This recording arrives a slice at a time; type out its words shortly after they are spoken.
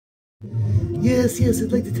Yes,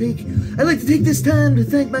 I'd like to take this time to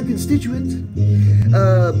thank my constituents.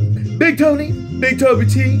 Big Tony, Big Toby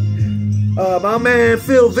T, my man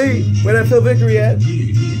Phil V. Where that Phil Vickery at?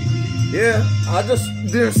 Yeah, I just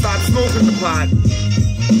didn't stop smoking the pot.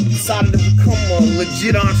 Decided to become a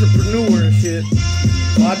legit entrepreneur and shit.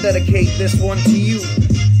 So I dedicate this one to you.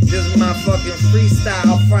 This is my fucking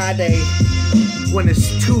Freestyle Friday when it's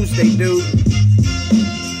Tuesday, dude.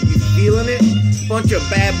 You feeling it? Bunch of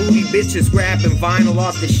bad booty bitches grabbing vinyl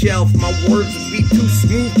off the shelf. My words would be too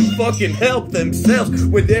smooth to fucking help themselves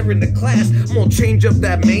when they're in the class. I'm gonna change up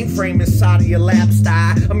that mainframe inside of your lap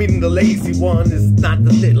style. I mean, the lazy one is not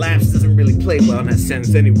the laps doesn't really play well in that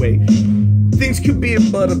sense anyway. Things could be a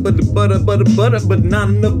butter, but not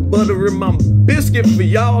enough butter in my biscuit for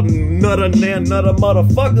y'all nutter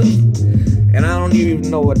motherfuckers. And I don't even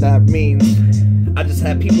know what that means. I just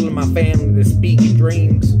have people in my family that speak in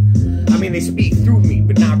dreams. I mean, they speak through me,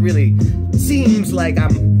 but not really. It seems like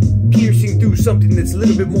I'm piercing through something that's a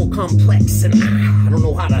little bit more complex, and I don't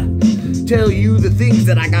know how to tell you the things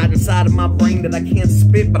that I got inside of my brain that I can't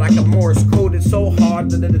spit, but I can Morse code it so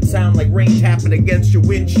hard that it'd sound like rain tapping against your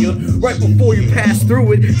windshield right before you pass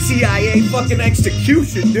through it. CIA fucking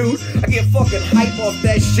execution, dude. I get fucking hype off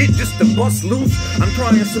that shit just to bust loose. I'm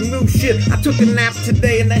trying some new shit. I took a nap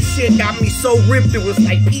today and that shit got me so ripped it was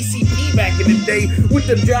like PCP back in the day with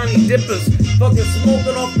the Johnny Dippers. Fucking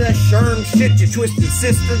smoking off that Sherm shit, your twisted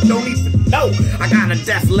sister don't even know. I got a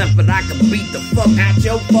Def Leppard, I can beat the fuck out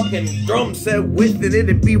your fucking drum set with it,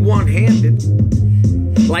 it'd be one-handed.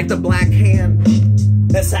 Like the Black Hand,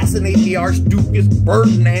 assassinate the Archduke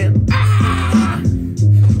Ferdinand. Ah!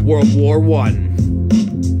 World War I.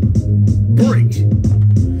 Break.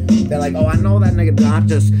 They're like, oh, I know that nigga, I'll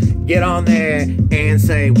just get on there and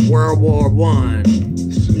say World War I.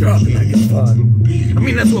 Drop it like it's fun. I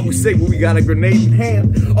mean, that's what we say when we got a grenade in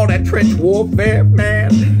hand. All that trench warfare,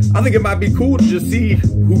 man. I think it might be cool to just see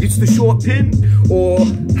who gets the short pin or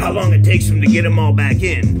how long it takes them to get them all back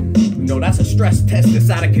in. You know, that's a stress test that's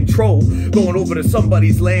out of control. Going over to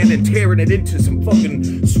somebody's land and tearing it into some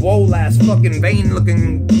fucking swole-ass fucking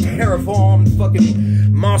vein-looking terraformed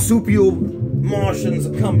fucking marsupial Martians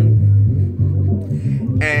are coming.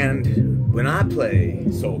 And when I play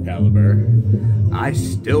Soul Calibur, I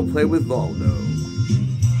still play with Voldo.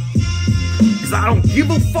 Cause I don't give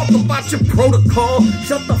a fuck about your protocol.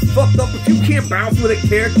 Shut the fuck up if you can't bounce with a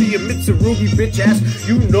character, you Mitsurugi bitch ass.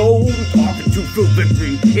 You know who I'm talking to, Phil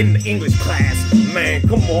Vickery, in the English class. Man,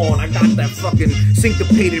 come on, I got that fucking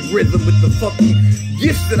syncopated rhythm with the fucking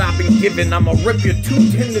gifts that I've been given. I'ma rip your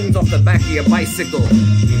 2 tendons off the back of your bicycle.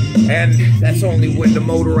 And that's only when the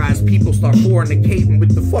motorized people start fornicating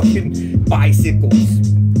with the fucking bicycles.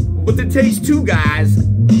 But it takes 2 guys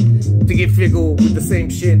to get fickle with the same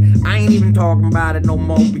shit. I ain't even talking about it no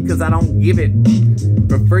more because I don't give it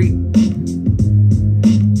for free.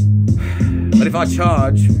 But if I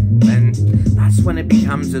charge, then that's when it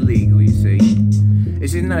becomes illegal, you see.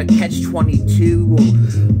 Isn't it a catch-22 or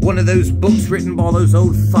one of those books written by those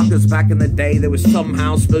old fuckers back in the day that was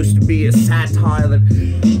somehow supposed to be a satire that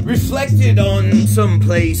reflected on some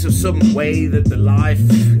place or some way that the life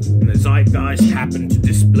and the zeitgeist happened to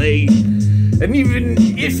display? And even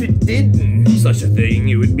if it didn't, such a thing,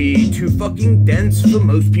 it would be too fucking dense for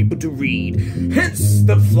most people to read. Hence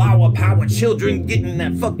the flower power children getting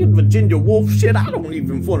that fucking Virginia Woolf shit. I don't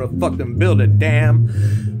even want to fucking build a dam,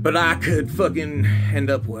 but I could fucking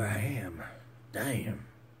end up where I am. Damn.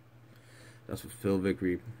 That's what Phil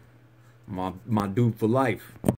Vickery, my dude for life.